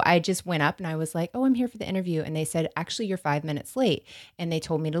car. So I just went up and I was like, oh, I'm here for the interview. And they said, actually, you're 5 minutes late. And they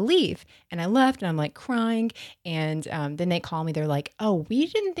told me to leave. And I left and I'm like crying. And then they call me. They're like, oh, we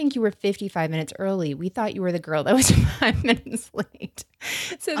didn't think you were 55 minutes early. We thought you were the girl that was 5 minutes late.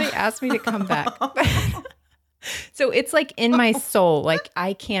 So they asked me to come back. So it's like in my soul, like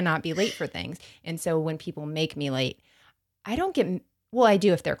I cannot be late for things. And so when people make me late, I don't get well, I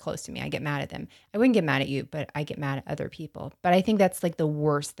do if they're close to me. I get mad at them. I wouldn't get mad at you, but I get mad at other people. But I think that's like the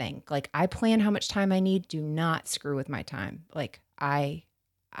worst thing. Like I plan how much time I need. Do not screw with my time. Like I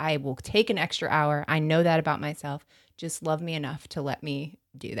will take an extra hour. I know that about myself. Just love me enough to let me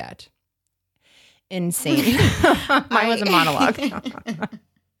do that. Insane. Mine was a monologue.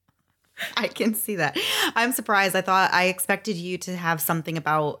 I can see that. I'm surprised. I expected you to have something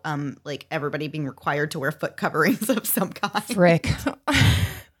about like everybody being required to wear foot coverings of some kind. Frick.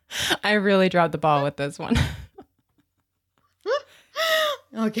 I really dropped the ball with this one.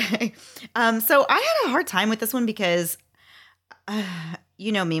 Okay. So I had a hard time with this one because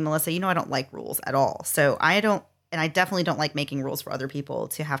you know me, Melissa, you know I don't like rules at all. So I definitely don't like making rules for other people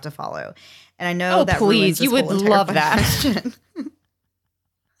to have to follow. And I know that please, you would love that.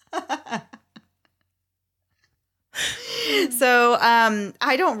 So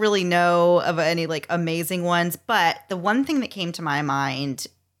I don't really know of any like amazing ones, but the one thing that came to my mind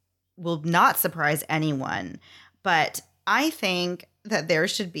will not surprise anyone, but I think that there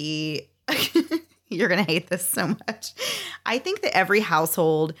should be you're going to hate this so much. I think that every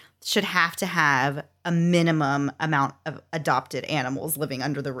household should have to have a minimum amount of adopted animals living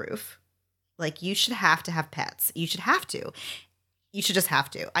under the roof. Like you should have to have pets. You should have to. You should just have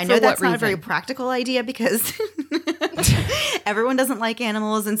to. I know that's not a very practical idea because everyone doesn't like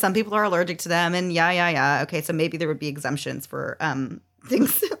animals and some people are allergic to them and yeah. Okay, so maybe there would be exemptions for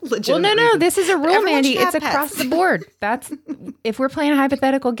things legitimate. Well, no. reasons. This is a rule, Mandy. It's pets. across the board. That's if we're playing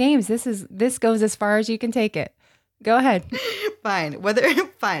hypothetical games. This goes as far as you can take it. Go ahead. Fine.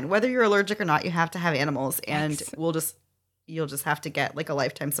 Whether you're allergic or not, you have to have animals, and you'll just have to get like a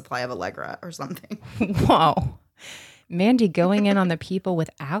lifetime supply of Allegra or something. Whoa. Mandy going in on the people with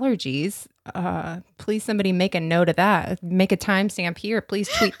allergies. Please, somebody make a note of that. Make a timestamp here. Please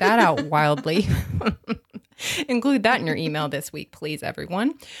tweet that out wildly. Include that in your email this week, please,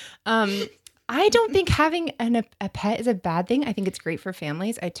 everyone. I don't think having a pet is a bad thing. I think it's great for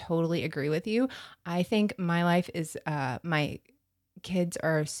families. I totally agree with you. I think my life is my kids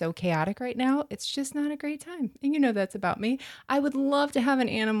are so chaotic right now. It's just not a great time. And you know that's about me. I would love to have an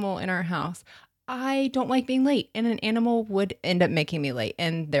animal in our house. I don't like being late, and an animal would end up making me late,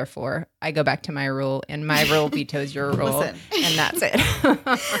 and therefore I go back to my rule, and my rule vetoes your rule, and that's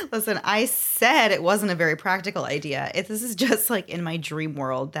it. Listen, I said it wasn't a very practical idea. This is just like in my dream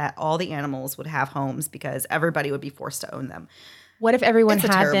world that all the animals would have homes because everybody would be forced to own them. What if everyone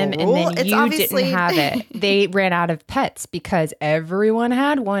had them and then you didn't have it? They ran out of pets because everyone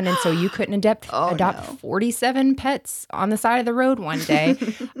had one. And so you couldn't adopt 47 pets on the side of the road one day.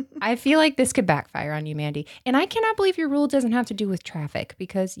 I feel like this could backfire on you, Mandy. And I cannot believe your rule doesn't have to do with traffic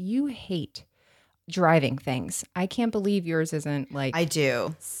because you hate driving things. I can't believe yours isn't like I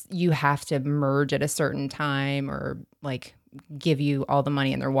do. You have to merge at a certain time or like give you all the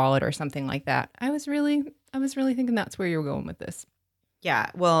money in their wallet or something like that. I was really thinking that's where you were going with this.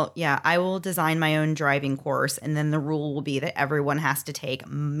 Yeah, well, yeah, I will design my own driving course, and then the rule will be that everyone has to take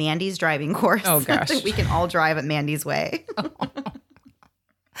Mandy's driving course. Oh, gosh. So we can all drive at Mandy's way.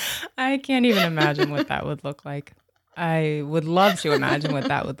 I can't even imagine what that would look like. I would love to imagine what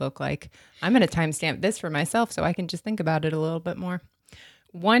that would look like. I'm going to timestamp this for myself so I can just think about it a little bit more.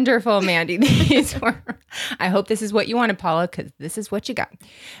 Wonderful, Mandy. I hope this is what you wanted, Paula, because this is what you got.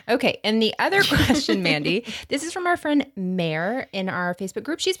 Okay, and the other question, Mandy, this is from our friend Mare in our Facebook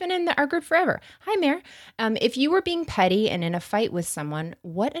group. She's been in our group forever. Hi, Mare. If you were being petty and in a fight with someone,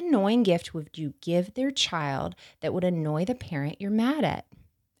 what annoying gift would you give their child that would annoy the parent you're mad at?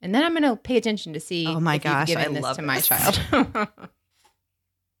 And then I'm going to pay attention to see oh my if gosh, you've given this to my child.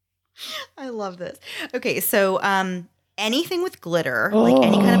 I love this. Okay, so anything with glitter, like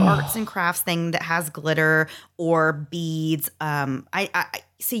any kind of arts and crafts thing that has glitter or beads. I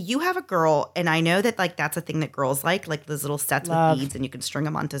see you have a girl, and I know that like that's a thing that girls like those little sets with beads, and you can string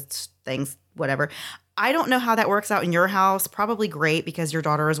them onto things, whatever. I don't know how that works out in your house. Probably great because your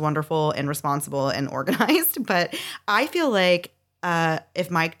daughter is wonderful and responsible and organized. But I feel like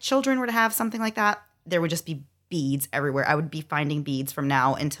if my children were to have something like that, there would just be beads everywhere. I would be finding beads from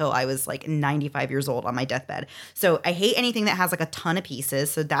now until I was like 95 years old on my deathbed. So I hate anything that has like a ton of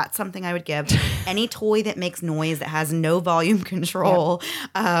pieces. So that's something I would give. Any toy that makes noise, that has no volume control.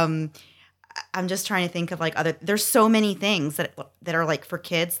 Yep. I'm just trying to think of like there's so many things that are like for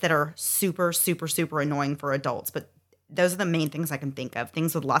kids that are super, super, super annoying for adults. But those are the main things I can think of.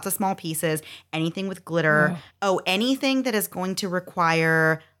 Things with lots of small pieces, anything with glitter. Anything that is going to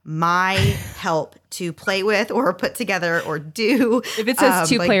require my help to play with or put together or do. If it says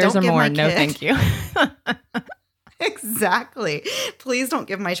 2 players or more, no thank you. Exactly. Please don't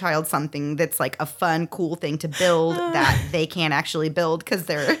give my child something that's like a fun, cool thing to build that they can't actually build because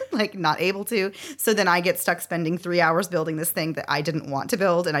they're like not able to. So then I get stuck spending 3 hours building this thing that I didn't want to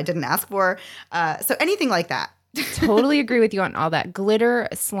build and I didn't ask for. So anything like that. Totally agree with you on all that. Glitter,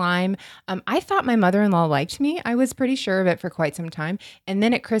 slime. I thought my mother-in-law liked me. I was pretty sure of it for quite some time. And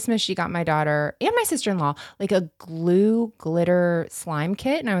then at Christmas, she got my daughter and my sister-in-law like a glue glitter slime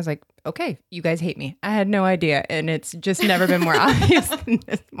kit. And I was like, okay, you guys hate me. I had no idea. And it's just never been more obvious than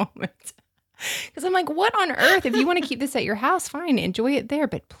this moment. Because I'm like, what on earth? If you want to keep this at your house, fine, enjoy it there.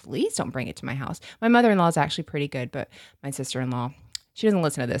 But please don't bring it to my house. My mother-in-law is actually pretty good, but my sister-in-law, she doesn't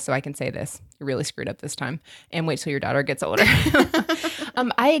listen to this, so I can say this. You really screwed up this time. And wait till your daughter gets older.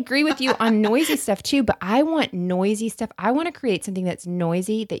 I agree with you on noisy stuff too, but I want noisy stuff. I want to create something that's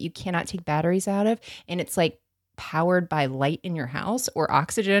noisy that you cannot take batteries out of. And it's like powered by light in your house or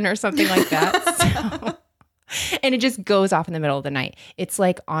oxygen or something like that. And it just goes off in the middle of the night. It's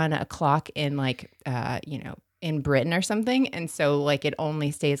like on a clock in like, in Britain or something. And so like it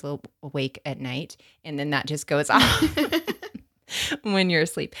only stays awake at night. And then that just goes off. When you're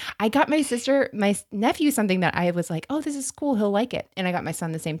asleep. I got my nephew something that I was like, oh, this is cool. He'll like it. And I got my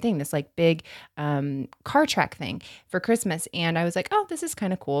son the same thing, this like big car track thing for Christmas. And I was like, oh, this is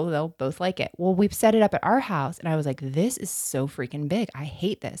kind of cool. They'll both like it. Well, we've set it up at our house. And I was like, this is so freaking big. I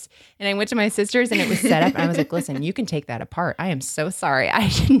hate this. And I went to my sister's and it was set up. And I was like, listen, you can take that apart. I am so sorry. I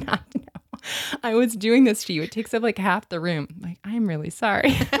did not know I was doing this to you. It takes up like half the room. Like, I'm really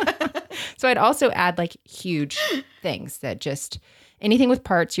sorry. So I'd also add like huge things that just anything with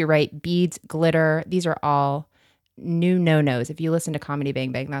parts, you're right, beads, glitter, these are all new no-nos. If you listen to Comedy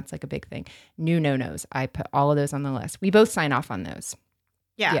Bang Bang, that's like a big thing. New no-nos. I put all of those on the list. We both sign off on those.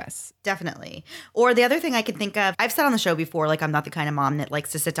 Yeah, yes, definitely. Or the other thing I can think of, I've said on the show before, like I'm not the kind of mom that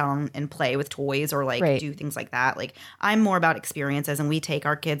likes to sit down and play with toys or like do things like that. Like I'm more about experiences, and we take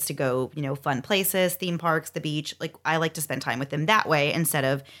our kids to go, fun places, theme parks, the beach. Like I like to spend time with them that way instead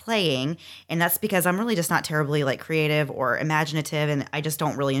of playing. And that's because I'm really just not terribly like creative or imaginative, and I just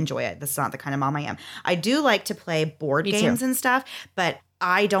don't really enjoy it. That's not the kind of mom I am. I do like to play board games and stuff, but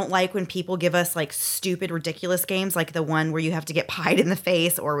I don't like when people give us like stupid, ridiculous games, like the one where you have to get pied in the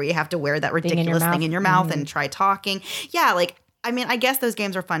face or where you have to wear that ridiculous thing in your mouth and try talking. Yeah, like, I mean, I guess those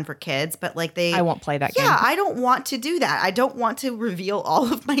games are fun for kids, but like I won't play that game. Yeah, I don't want to do that. I don't want to reveal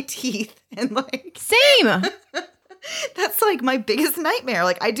all of my teeth and like. Same. That's like my biggest nightmare.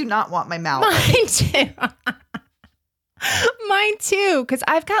 Like, I do not want my mouth. Mine too. Mine too, because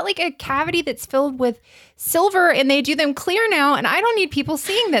I've got like a cavity that's filled with silver and they do them clear now, and I don't need people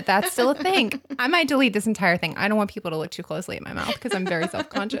seeing that that's still a thing. I might delete this entire thing. I don't want people to look too closely at my mouth because I'm very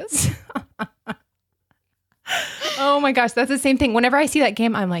self-conscious. Oh my gosh, that's the same thing. Whenever I see that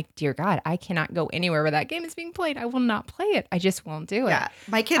game, I'm like, dear God, I cannot go anywhere where that game is being played. I will not play it. I just won't do it. Yeah,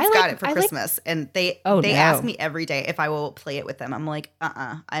 my kids got it for Christmas, and they ask me every day if I will play it with them. I'm like,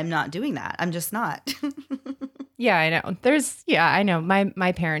 I'm not doing that. I'm just not. Yeah, I know. I know.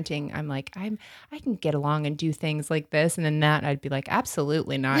 My parenting, I'm like, I can get along and do things like this. And then that, I'd be like,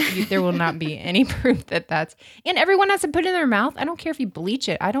 absolutely not. There will not be any proof that that's, and everyone has to put it in their mouth. I don't care if you bleach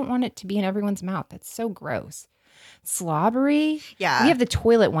it. I don't want it to be in everyone's mouth. That's so gross. Slobbery. Yeah. We have the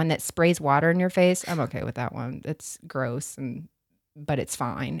toilet one that sprays water in your face. I'm okay with that one. It's gross but it's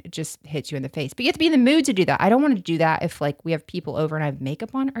fine. It just hits you in the face. But you have to be in the mood to do that. I don't want to do that if like we have people over and I have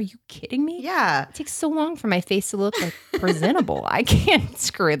makeup on. Are you kidding me? Yeah. It takes so long for my face to look like presentable. I can't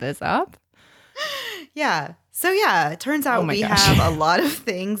screw this up. Yeah. So yeah, it turns out we have a lot of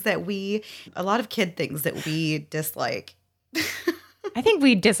things a lot of kid things that we dislike. I think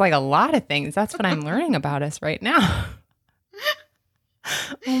we dislike a lot of things. That's what I'm learning about us right now.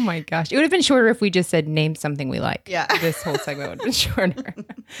 Oh my gosh. It would have been shorter if we just said name something we like. Yeah. This whole segment would have been shorter.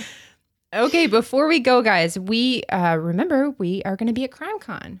 Okay, before we go, guys, we remember we are going to be at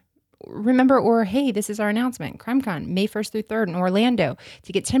CrimeCon. hey, this is our announcement. CrimeCon, May 1st through 3rd in Orlando.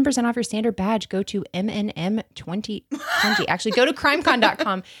 To get 10% off your standard badge, go to MNM 2020. Actually, go to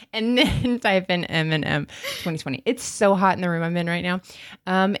crimecon.com and then type in MNM 2020. It's so hot in the room I'm in right now.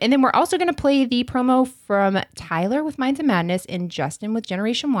 And then we're also going to play the promo from Tyler with Minds of Madness and Justin with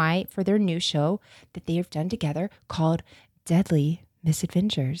Generation Y for their new show that they have done together called Deadly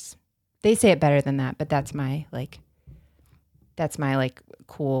Misadventures. They say it better than that, but that's my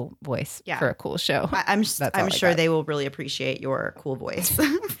cool voice for a cool show. I'm sure they will really appreciate your cool voice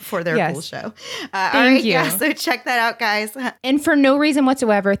for their cool show. Thank you. Yeah, so check that out, guys. And for no reason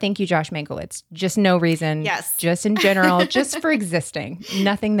whatsoever, thank you, Josh Mankiewicz. Just no reason. Yes. Just in general, just for existing.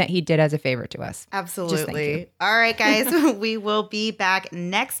 Nothing that he did as a favor to us. Absolutely. All right, guys. We will be back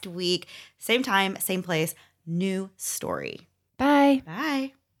next week. Same time, same place, new story. Bye.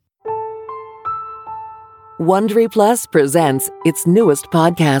 Bye. Wondery Plus presents its newest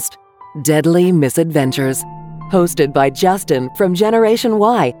podcast, Deadly Misadventures, hosted by Justin from Generation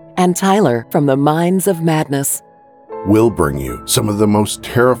Y and Tyler from the Minds of Madness. We'll bring you some of the most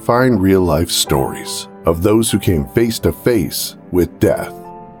terrifying real-life stories of those who came face to face with death.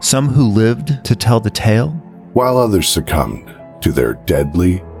 Some who lived to tell the tale, while others succumbed to their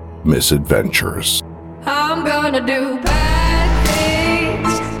deadly misadventures. I'm gonna do bad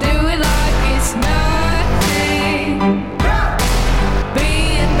things, do it like it's nothing.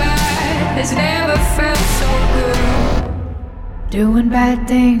 Being bad has never felt so good. Doing bad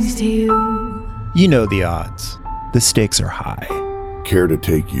things to you. You know the odds. The stakes are high. Care to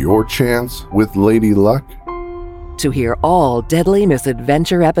take your chance with Lady Luck? To hear all Deadly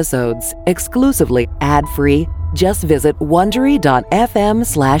Misadventure episodes exclusively ad-free, just visit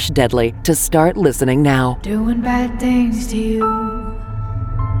Wondery.fm/deadly to start listening now. Doing bad things to you.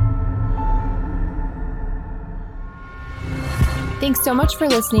 Thanks so much for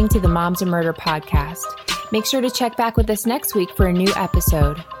listening to the Moms of Murder podcast. Make sure to check back with us next week for a new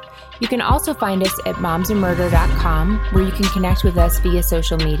episode. You can also find us at momsandmurder.com, where you can connect with us via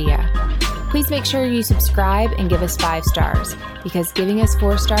social media. Please make sure you subscribe and give us 5 stars, because giving us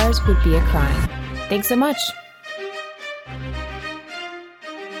 4 stars would be a crime. Thanks so much.